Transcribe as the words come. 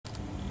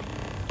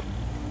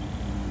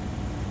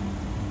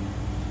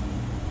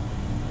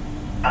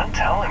I'm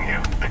telling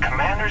you, the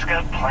commander's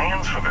got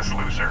plans for this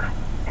loser.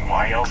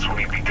 Why else would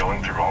he be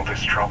going through all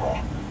this trouble?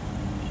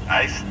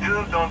 I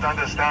still don't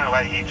understand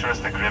why he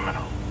trusts a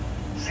criminal.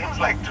 Seems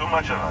like too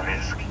much of a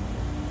risk.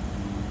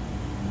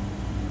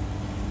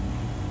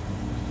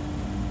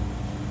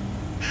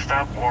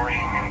 Stop worrying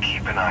and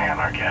keep an eye on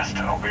our guest.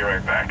 I'll be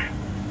right back.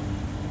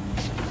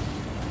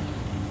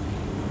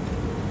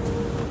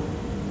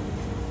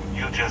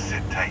 You just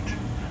sit tight.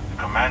 The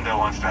commander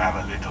wants to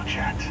have a little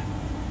chat.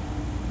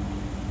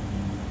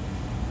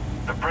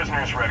 The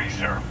prisoner's ready,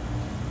 sir.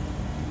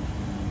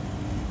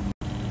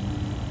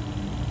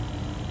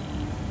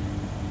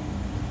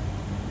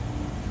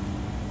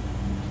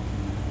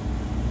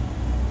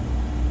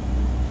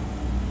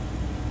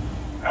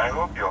 I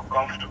hope you're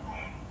comfortable.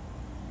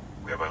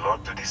 We have a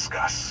lot to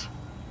discuss.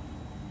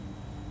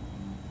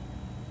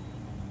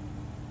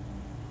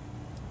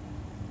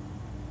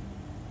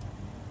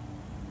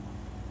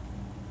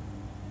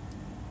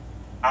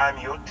 I'm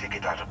your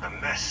ticket out of the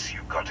mess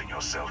you've gotten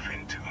yourself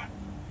into.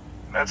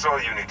 That's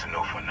all you need to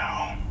know for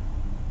now.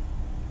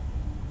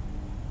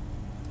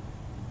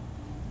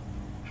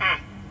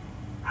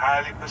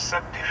 Highly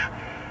perceptive.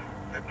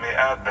 Let me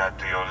add that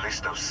to your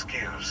list of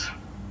skills.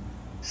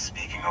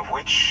 Speaking of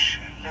which,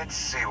 let's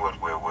see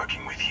what we're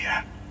working with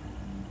here.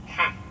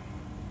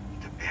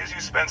 It appears you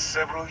spent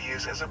several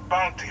years as a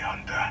bounty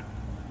hunter.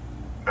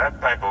 That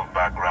type of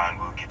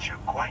background will get you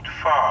quite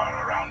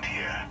far around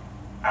here.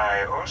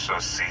 I also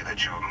see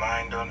that you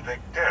mined on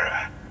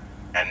Vectera,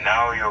 and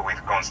now you're with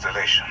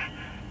Constellation.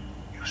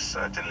 You've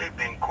certainly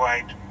been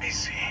quite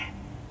busy.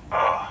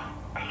 Oh,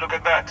 and look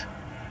at that.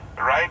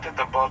 Right at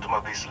the bottom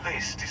of this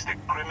list is the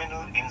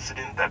criminal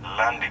incident that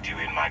landed you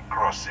in my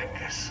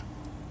crosshairs.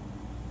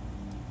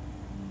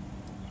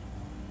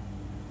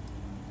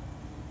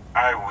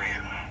 I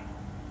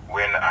will,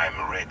 when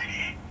I'm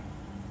ready.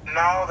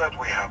 Now that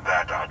we have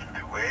that out of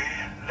the way,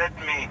 let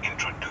me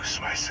introduce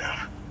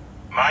myself.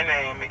 My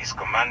name is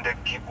Commander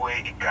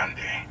Kibwe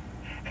Ikande,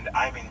 and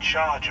I'm in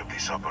charge of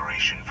this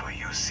operation for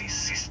UC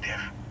SysDev.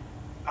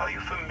 Are you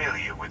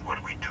familiar with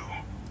what we do?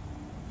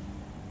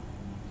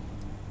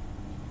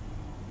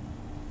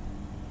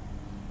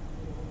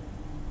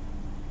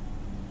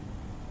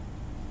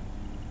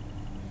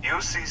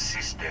 UC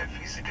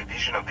SysDev is a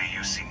division of the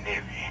UC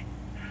Navy.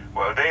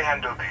 While they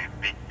handle the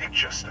big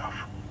picture stuff,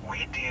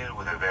 we deal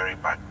with a very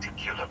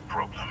particular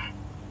problem.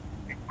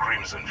 The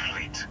Crimson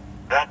Fleet.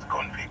 That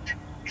convict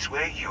is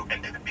where you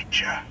enter the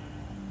picture.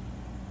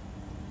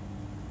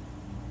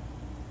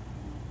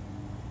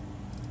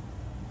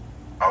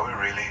 Are we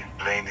really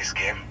playing this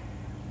game?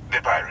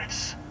 The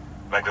pirates,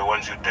 like the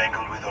ones you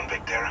tangled with on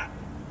Vectera?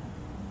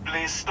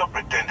 Please stop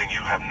pretending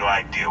you have no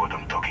idea what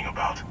I'm talking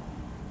about.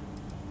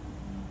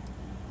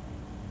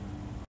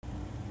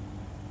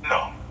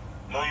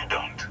 No, you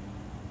don't.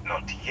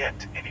 Not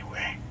yet,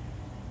 anyway.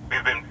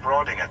 We've been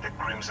prodding at the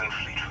Crimson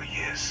Fleet for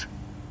years,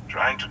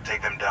 trying to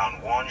take them down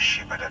one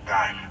ship at a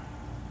time.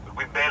 But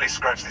we barely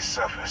scratched the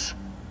surface.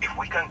 If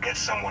we can get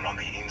someone on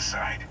the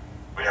inside,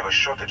 we have a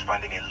shot at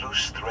finding a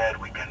loose thread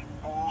we can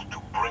pull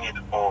to bring it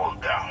all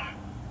down.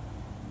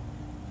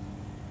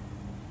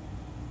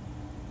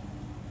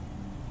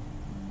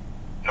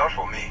 Not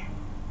for me.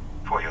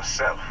 For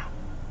yourself.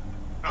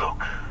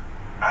 Look,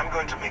 I'm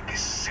going to make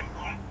this simple.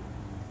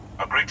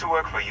 Agree to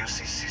work for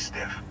UC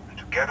SysDev, and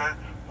together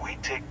we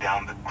take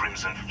down the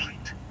Crimson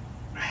Fleet.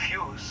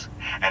 Refuse,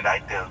 and I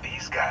tell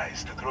these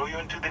guys to throw you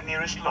into the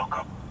nearest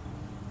lockup.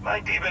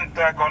 Might even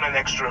tack on an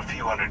extra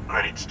few hundred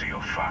credits to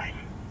your fine.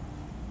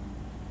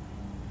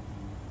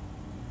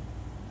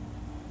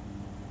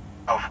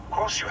 Of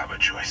course you have a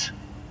choice.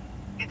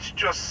 It's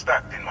just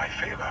stacked in my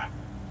favor.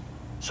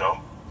 So,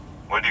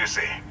 what do you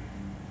say?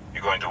 You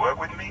going to work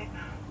with me,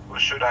 or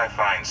should I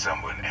find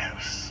someone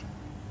else?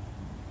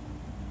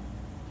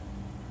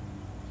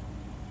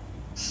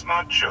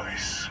 Smart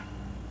choice.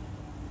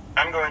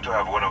 I'm going to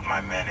have one of my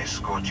men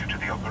escort you to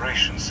the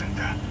operations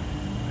center.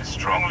 I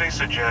strongly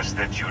suggest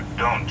that you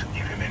don't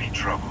give him any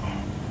trouble.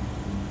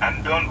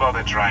 And don't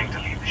bother trying to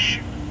leave the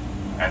ship.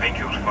 I think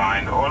you'll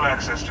find all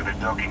access to the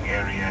docking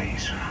area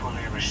is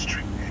fully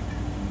restricted.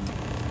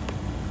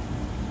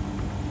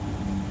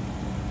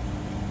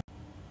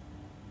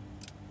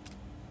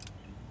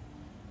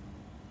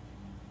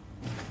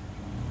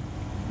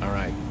 All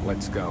right,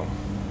 let's go.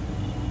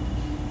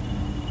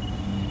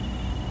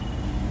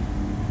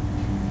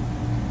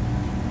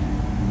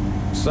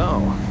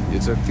 So,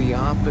 it's a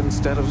Theop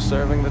instead of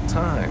serving the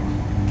time.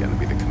 Gonna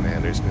be the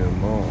commander's new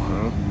mole,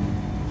 huh?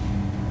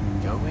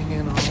 Going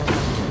in all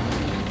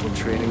alone,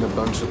 infiltrating a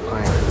bunch of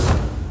pirates.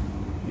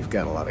 You've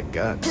got a lot of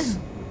guts.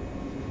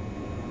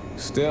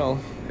 Still,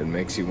 it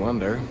makes you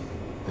wonder,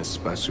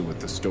 especially with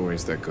the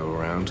stories that go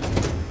around.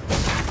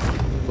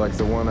 Like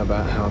the one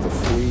about how the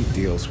fleet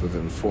deals with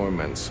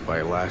informants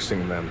by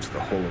lashing them to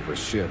the hull of a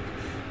ship,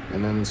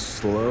 and then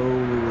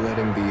slowly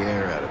letting the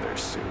air out of their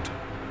suit.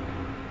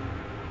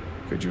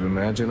 Could you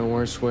imagine a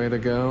worse way to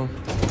go? No,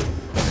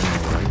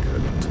 I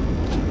couldn't.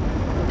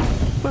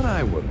 But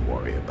I wouldn't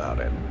worry about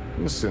it.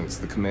 Since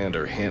the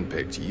commander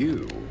handpicked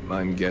you,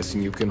 I'm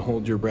guessing you can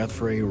hold your breath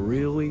for a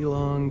really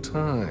long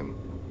time,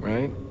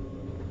 right?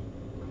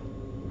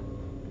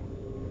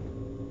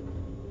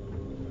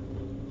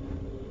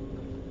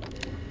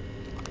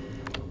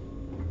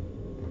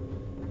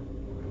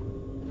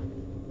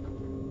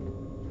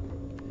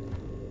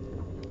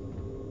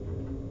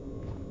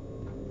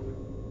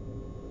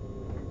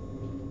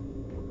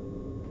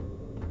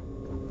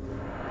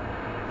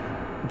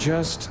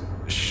 Just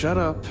shut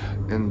up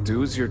and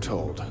do as you're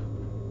told.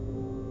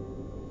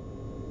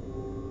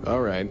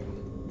 Alright,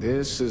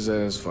 this is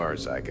as far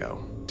as I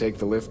go. Take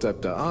the lift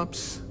up to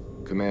Ops.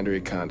 Commander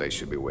Ikande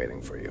should be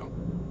waiting for you.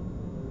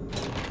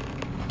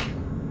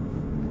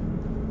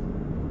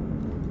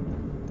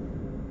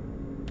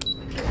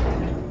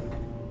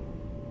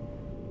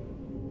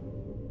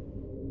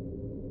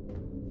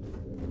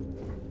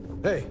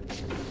 Hey.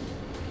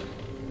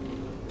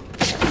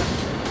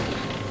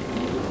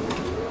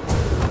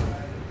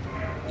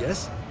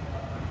 Yes?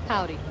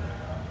 Howdy.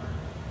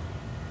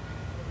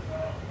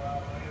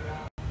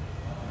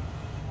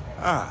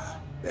 Ah,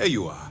 there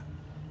you are.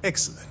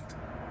 Excellent.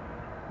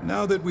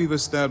 Now that we've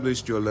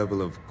established your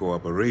level of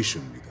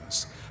cooperation with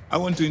us, I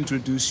want to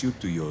introduce you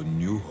to your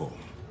new home.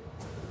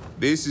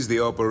 This is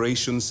the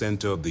Operations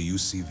Center of the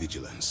UC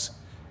Vigilance,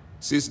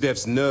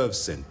 SysDef's nerve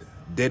center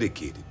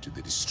dedicated to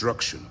the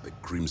destruction of the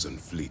Crimson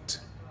Fleet.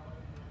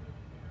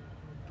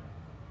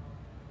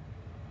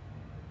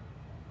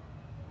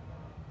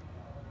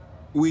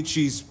 Which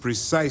is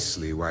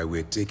precisely why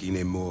we're taking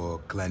a more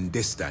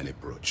clandestine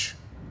approach.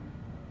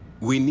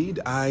 We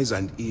need eyes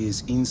and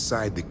ears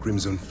inside the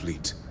Crimson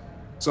Fleet.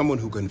 Someone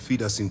who can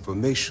feed us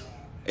information,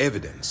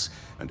 evidence,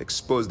 and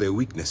expose their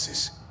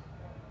weaknesses.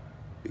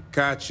 The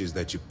catch is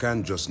that you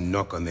can't just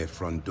knock on their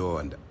front door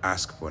and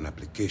ask for an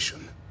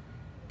application.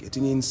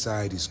 Getting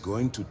inside is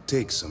going to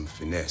take some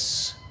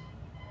finesse.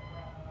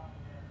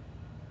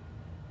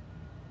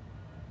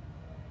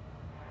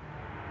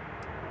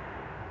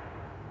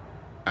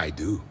 I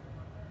do.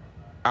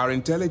 Our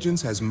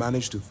intelligence has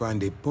managed to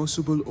find a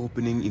possible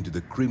opening into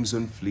the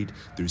Crimson Fleet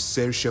through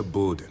Saoirse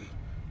Bowden,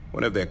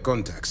 one of their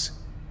contacts.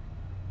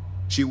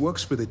 She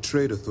works for the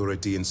Trade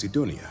Authority in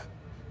Sidonia,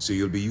 so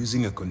you'll be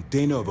using a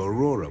container of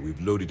Aurora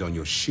we've loaded on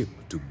your ship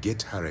to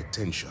get her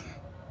attention.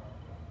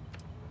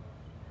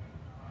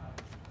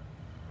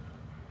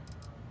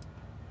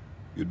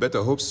 You'd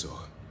better hope so.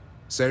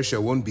 Saoirse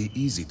won't be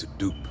easy to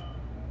dupe.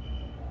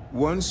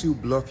 Once you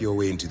bluff your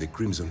way into the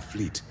Crimson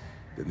Fleet,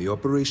 then the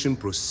operation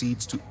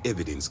proceeds to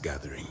evidence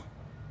gathering.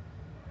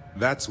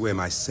 That's where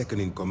my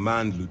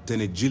second-in-command,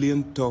 Lieutenant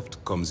Gillian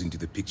Toft, comes into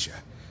the picture.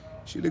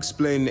 She'll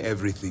explain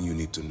everything you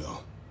need to know.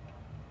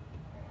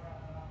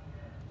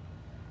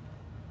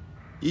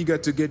 Eager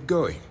to get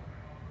going?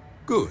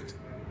 Good.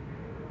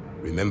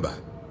 Remember,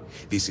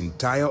 this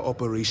entire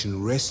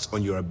operation rests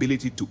on your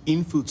ability to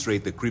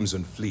infiltrate the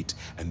Crimson Fleet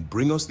and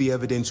bring us the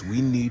evidence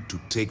we need to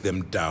take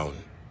them down.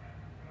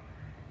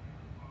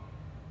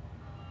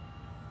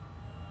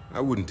 I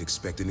wouldn't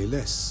expect any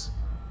less.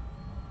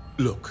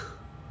 Look,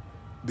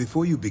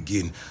 before you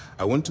begin,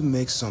 I want to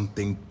make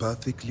something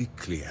perfectly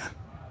clear.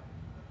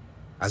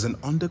 As an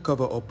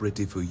undercover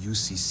operative for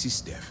UC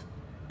SysDef,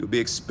 you'll be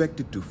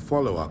expected to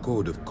follow our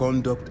code of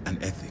conduct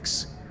and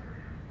ethics.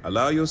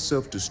 Allow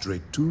yourself to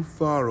stray too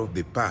far off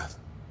the path,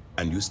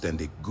 and you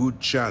stand a good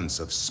chance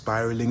of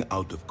spiraling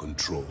out of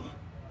control.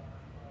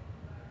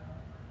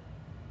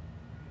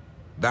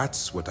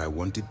 That's what I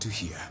wanted to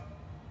hear.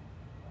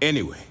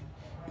 Anyway,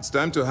 it's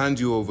time to hand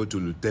you over to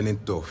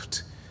Lieutenant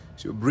Toft.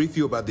 She'll brief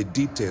you about the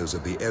details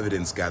of the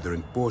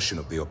evidence-gathering portion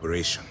of the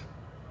operation.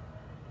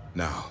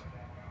 Now,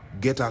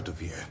 get out of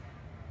here,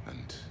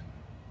 and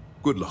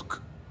good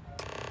luck.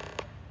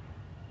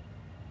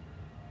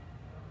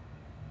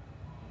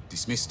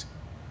 Dismissed.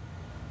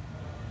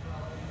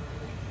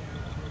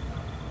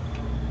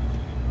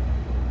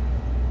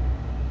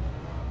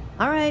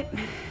 All right.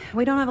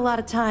 We don't have a lot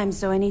of time,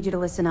 so I need you to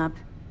listen up.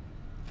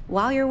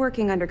 While you're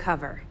working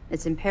undercover,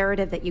 it's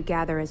imperative that you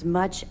gather as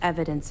much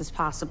evidence as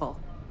possible.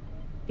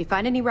 If you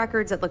find any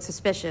records that look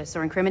suspicious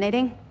or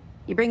incriminating,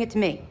 you bring it to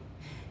me.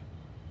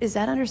 Is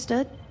that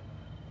understood?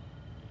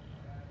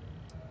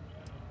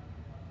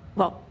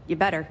 Well, you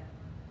better.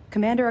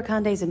 Commander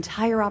Ikande's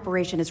entire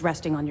operation is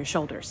resting on your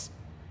shoulders.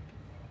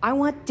 I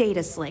want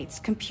data slates,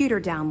 computer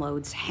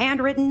downloads,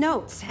 handwritten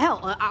notes.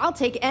 Hell, I'll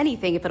take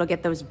anything if it'll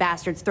get those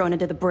bastards thrown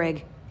into the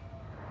brig.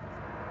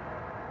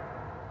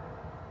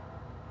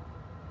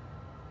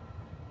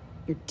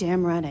 You're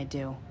damn right I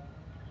do.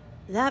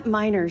 That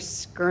minor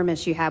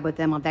skirmish you had with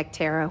them on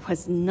Vectera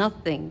was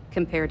nothing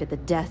compared to the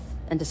death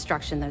and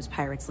destruction those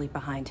pirates leave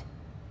behind.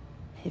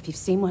 If you've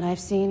seen what I've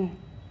seen,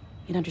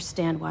 you'd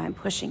understand why I'm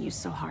pushing you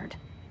so hard.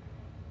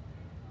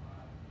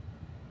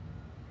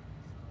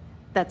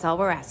 That's all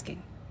we're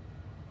asking.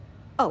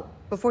 Oh,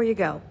 before you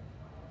go,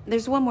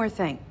 there's one more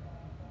thing.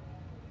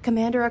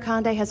 Commander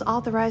Ikande has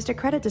authorized a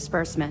credit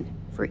disbursement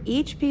for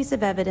each piece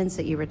of evidence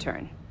that you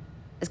return,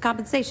 as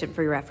compensation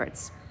for your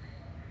efforts.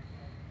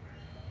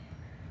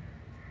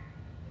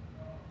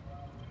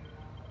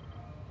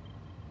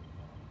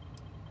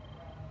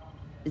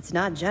 It's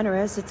not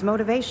generous, it's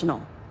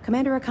motivational.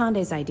 Commander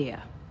Akande's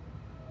idea.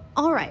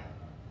 All right.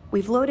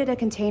 We've loaded a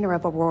container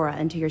of Aurora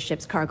into your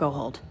ship's cargo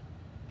hold.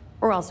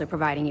 We're also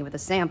providing you with a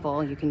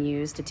sample you can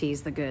use to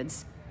tease the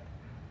goods.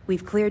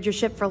 We've cleared your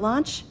ship for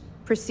launch.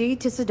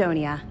 Proceed to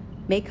Sidonia.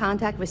 Make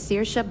contact with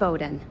Saoirse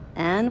Bowden.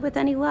 And with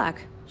any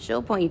luck,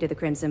 she'll point you to the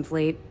Crimson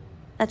Fleet.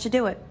 That should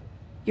do it.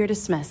 You're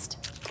dismissed.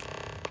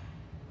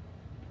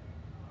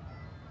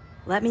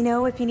 Let me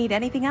know if you need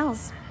anything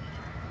else.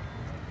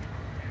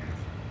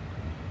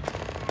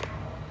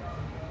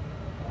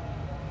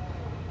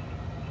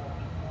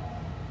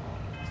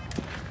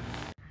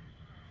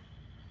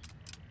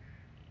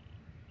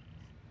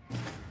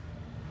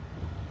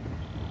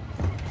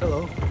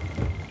 Hello.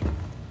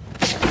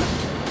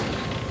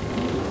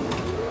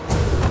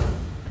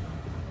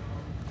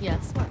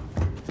 Yes.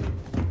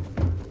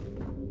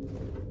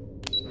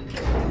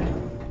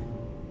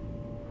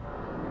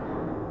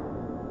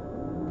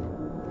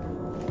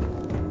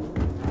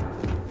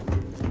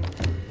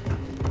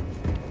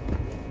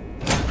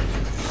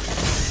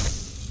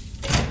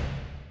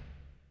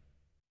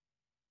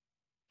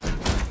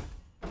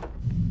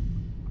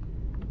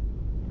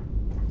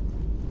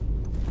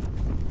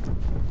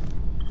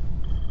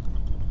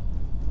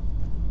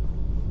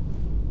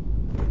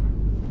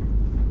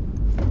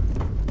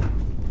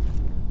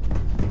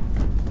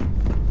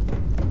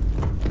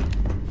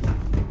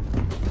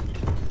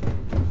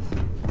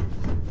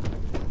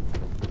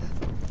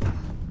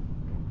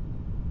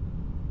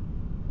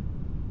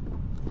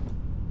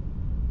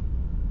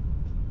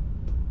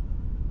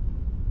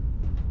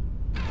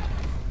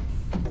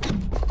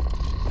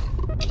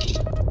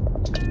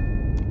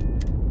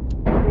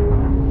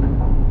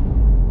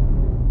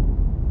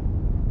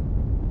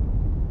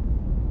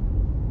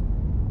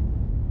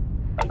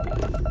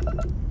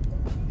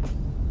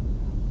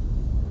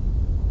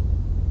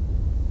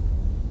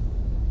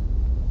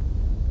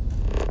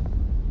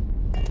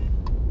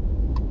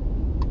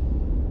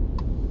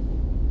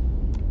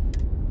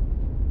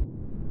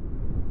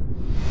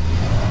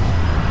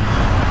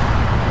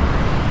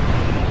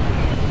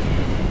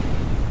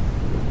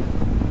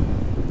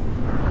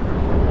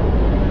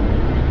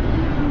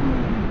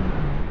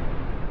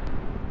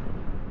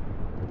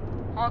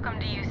 Welcome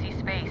to UC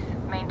Space.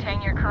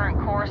 Maintain your current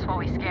course while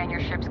we scan your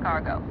ship's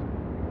cargo.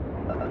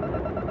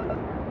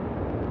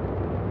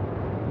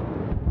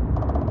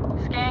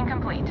 Scan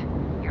complete.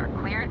 You're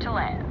cleared to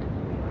land.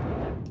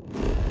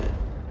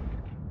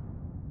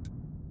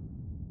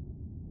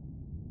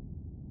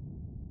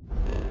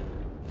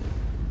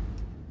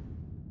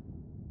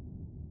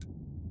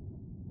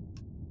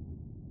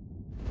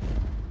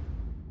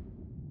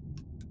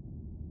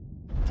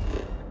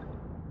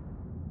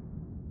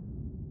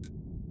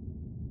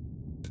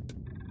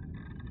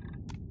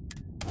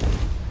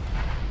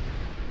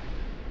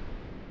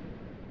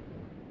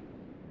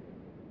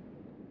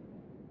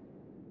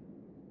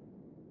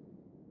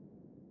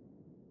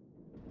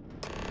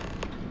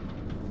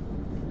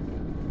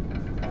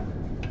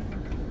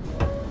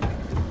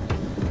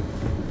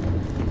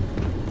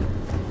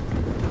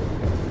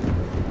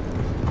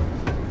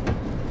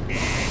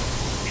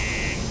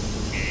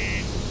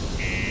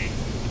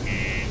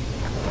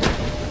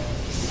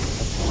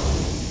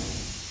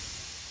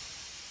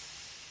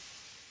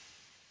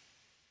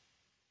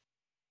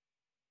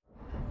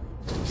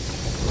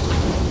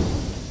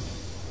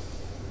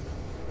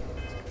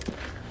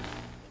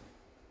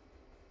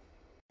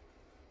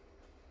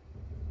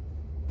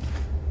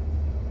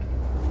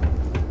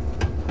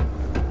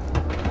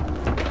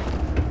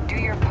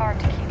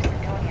 To keep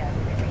Sidonia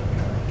busy.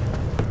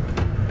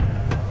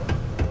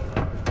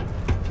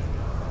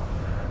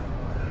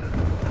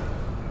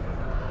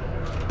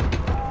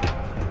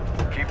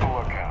 Keep a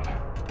lookout.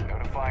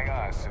 Notify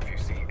us if you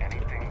see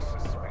anything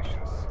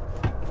suspicious.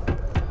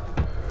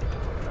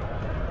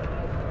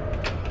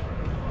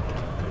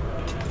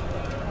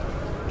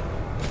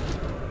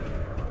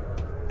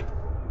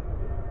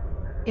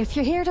 If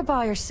you're here to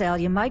buy or sell,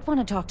 you might want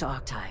to talk to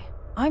Octai.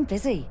 I'm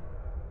busy.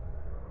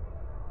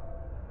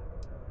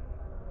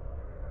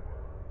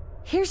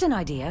 Here's an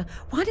idea.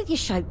 Why don't you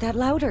shout that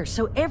louder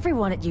so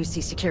everyone at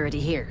UC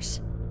Security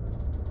hears?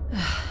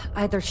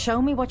 Either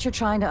show me what you're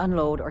trying to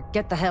unload or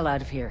get the hell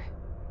out of here.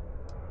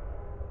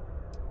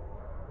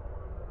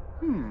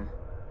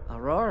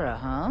 Aurora,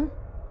 huh?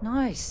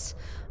 Nice.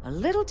 A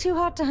little too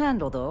hot to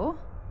handle, though.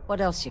 What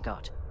else you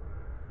got?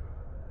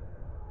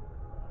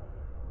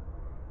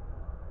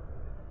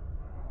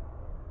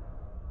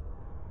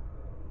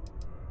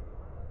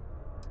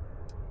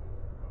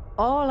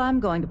 All I'm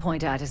going to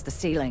point at is the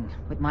ceiling,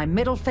 with my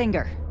middle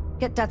finger.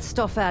 Get that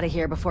stuff out of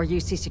here before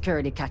UC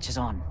Security catches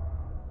on.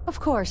 Of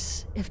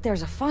course, if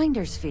there's a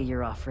finder's fee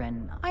you're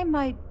offering, I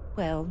might,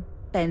 well,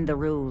 bend the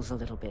rules a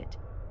little bit.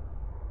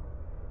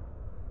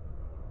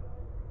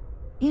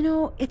 You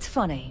know, it's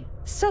funny.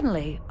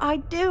 Suddenly, I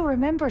do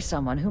remember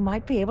someone who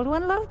might be able to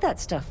unload that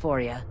stuff for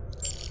you.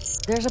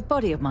 There's a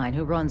buddy of mine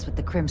who runs with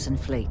the Crimson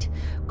Fleet.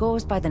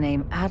 Goes by the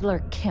name Adler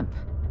Kemp.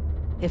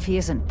 If he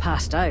isn't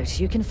passed out,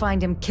 you can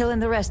find him killing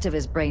the rest of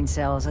his brain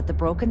cells at the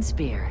Broken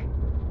Spear.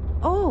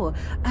 Oh,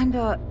 and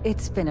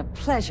it's been a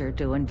pleasure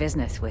doing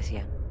business with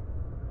you.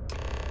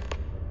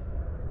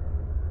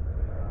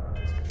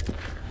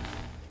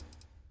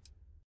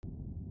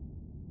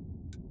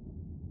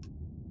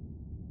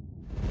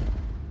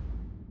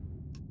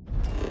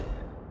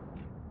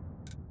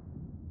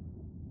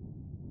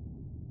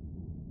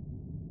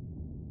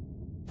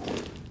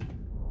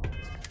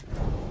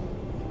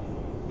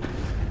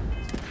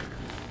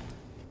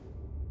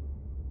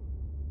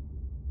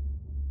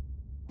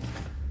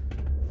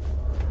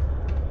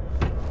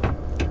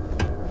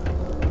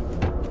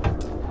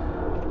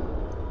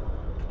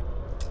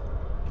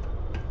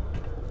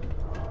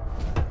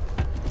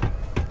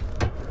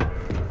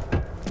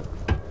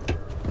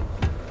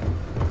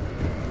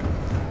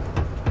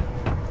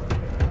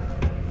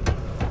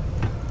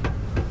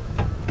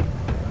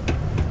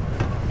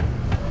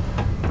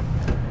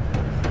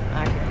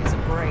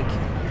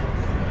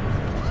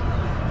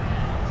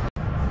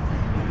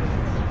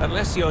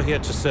 Unless you're here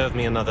to serve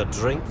me another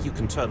drink, you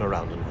can turn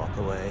around and walk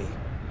away.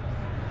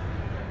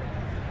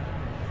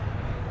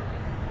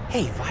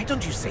 Hey, why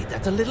don't you say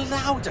that a little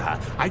louder?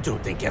 I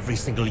don't think every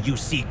single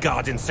UC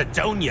guard in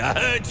Sidonia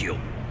heard you.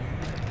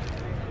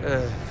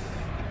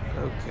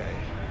 Okay.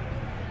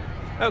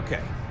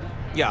 Okay.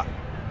 Yeah,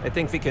 I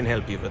think we can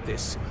help you with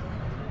this.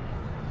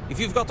 If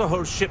you've got a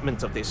whole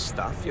shipment of this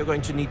stuff, you're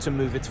going to need to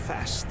move it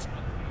fast.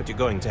 But you're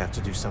going to have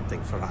to do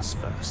something for us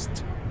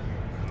first.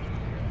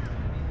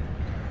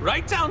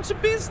 Right down to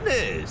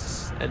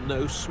business! And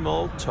no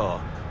small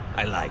talk.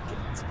 I like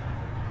it.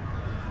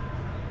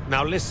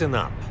 Now listen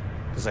up,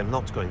 because I'm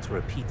not going to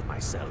repeat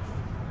myself.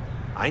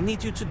 I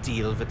need you to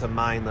deal with a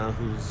miner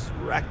who's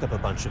racked up a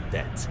bunch of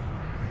debt.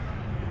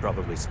 He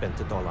probably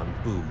spent it all on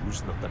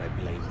booze, not that I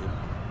blame him.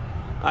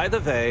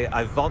 Either way,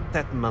 I want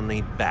that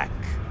money back.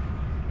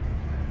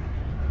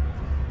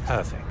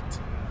 Perfect.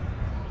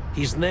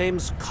 His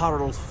name's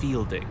Carl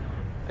Fielding.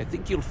 I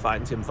think you'll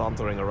find him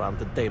wandering around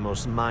the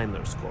Deimos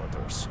miners'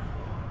 quarters.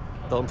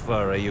 Don't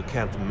worry, you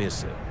can't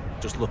miss him.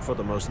 Just look for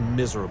the most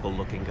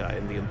miserable-looking guy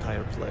in the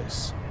entire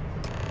place.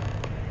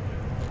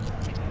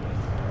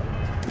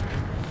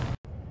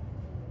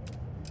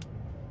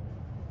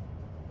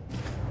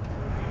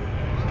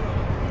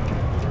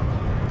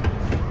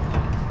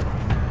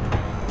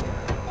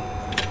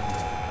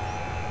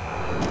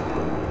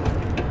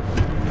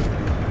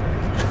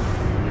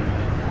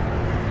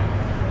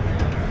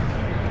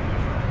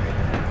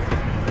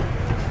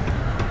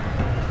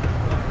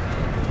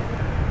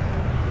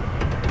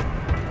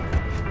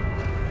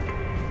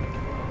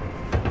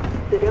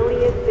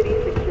 Sidonia City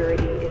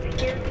Security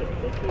is here to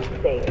keep you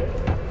safe.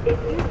 If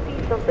you see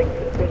something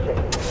suspicious,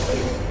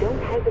 please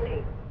don't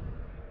hesitate.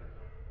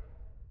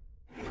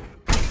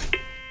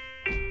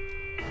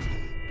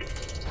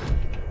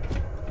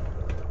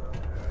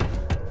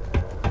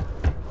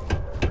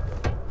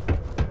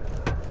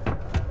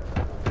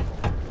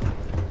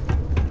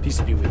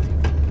 Peace be with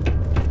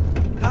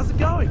you. How's it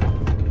going?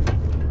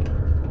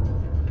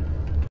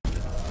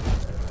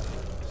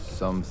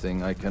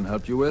 Something I can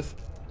help you with?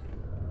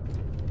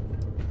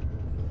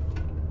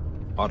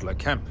 Adler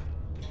Camp.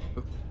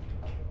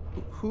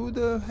 Who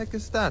the heck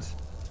is that?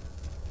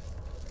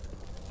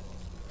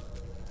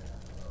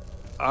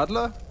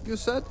 Adler, you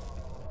said?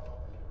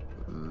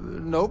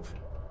 Nope.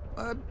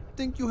 I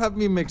think you have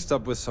me mixed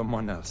up with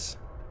someone else.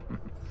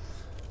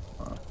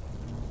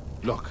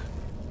 Look,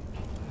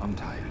 I'm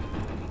tired.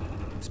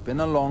 It's been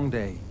a long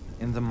day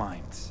in the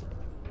mines.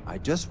 I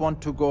just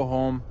want to go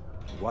home,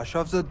 wash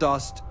off the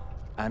dust,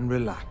 and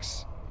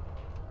relax.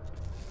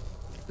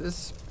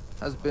 This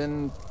has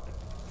been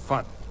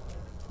fun,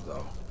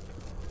 though.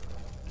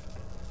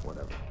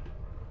 Whatever.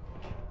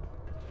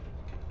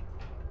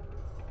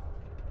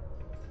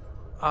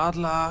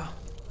 Adler...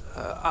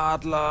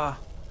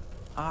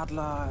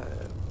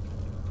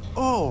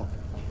 Oh!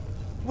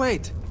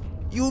 Wait!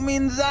 You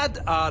mean that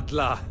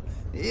Adler?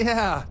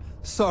 Yeah,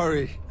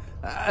 sorry.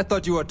 I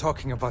thought you were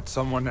talking about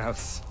someone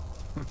else.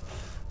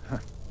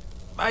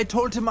 I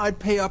told him I'd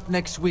pay up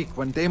next week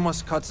when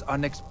Deimos cuts our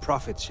next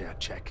profit share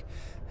check.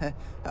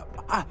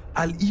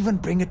 I'll even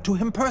bring it to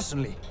him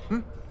personally.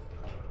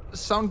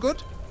 Sound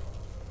good?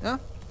 Yeah?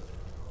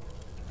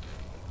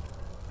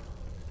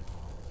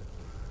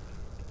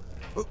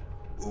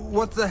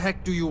 What the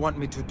heck do you want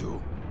me to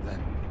do,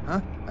 then?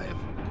 Huh?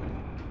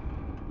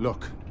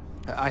 Look,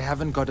 I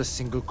haven't got a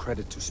single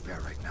credit to spare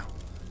right now.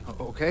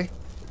 Okay?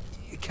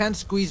 You can't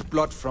squeeze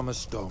blood from a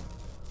stone.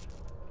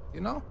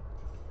 You know?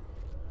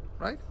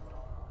 Right?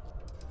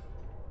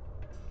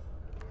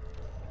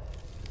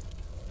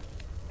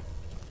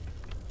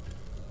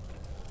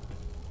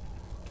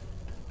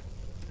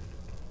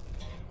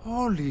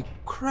 Holy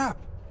crap.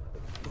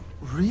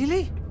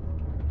 Really?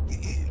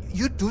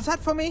 You'd do that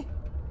for me?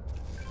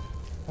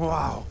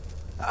 Wow.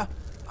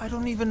 I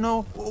don't even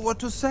know what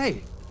to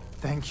say.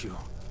 Thank you.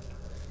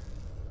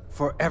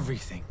 For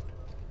everything.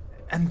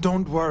 And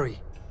don't worry.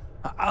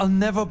 I'll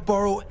never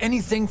borrow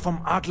anything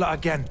from Adler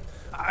again.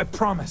 I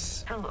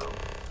promise. Hello.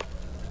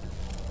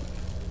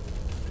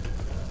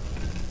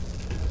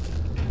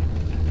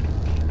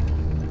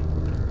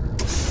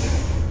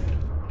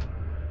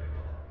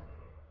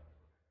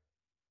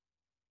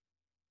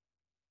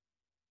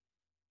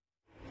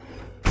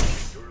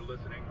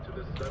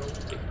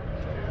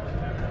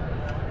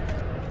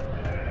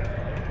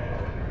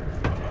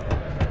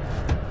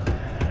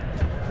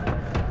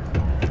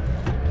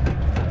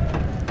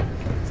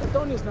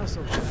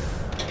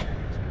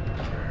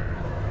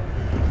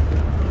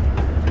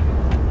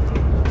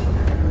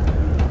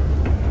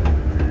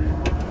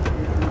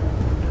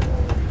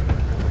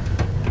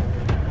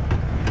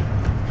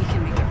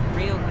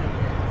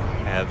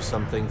 have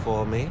something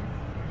for me?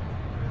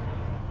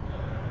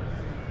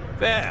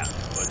 There,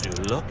 would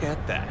you look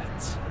at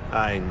that?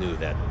 I knew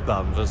that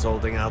bum was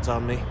holding out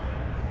on me.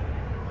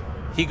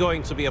 He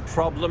going to be a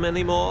problem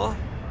anymore?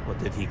 Or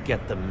did he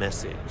get the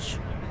message?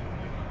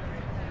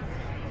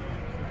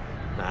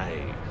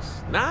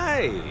 Nice,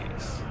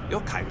 nice.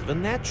 You're kind of a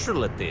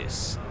natural at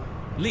this.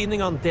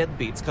 Leaning on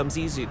deadbeats comes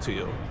easy to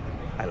you.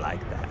 I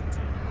like that.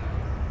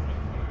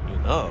 You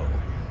know,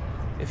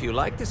 if you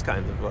like this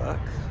kind of work,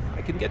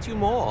 I can get you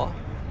more.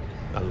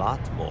 A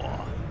lot more.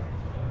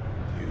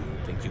 You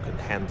think you can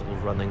handle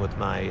running with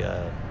my,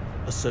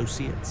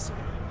 associates?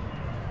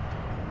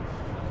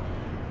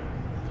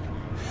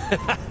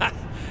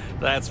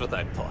 That's what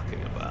I'm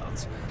talking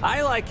about.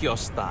 I like your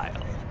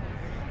style.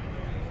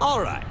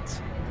 All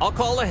right. I'll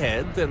call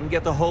ahead and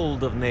get a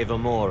hold of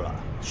Nevamora.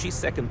 She's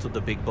second to the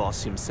big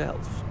boss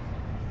himself.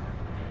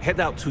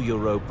 Head out to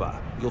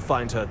Europa. You'll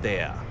find her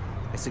there.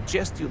 I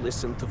suggest you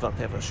listen to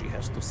whatever she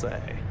has to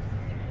say.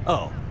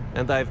 Oh,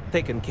 and I've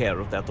taken care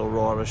of that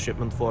Aurora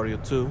shipment for you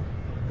too.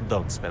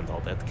 Don't spend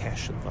all that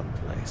cash in one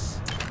place.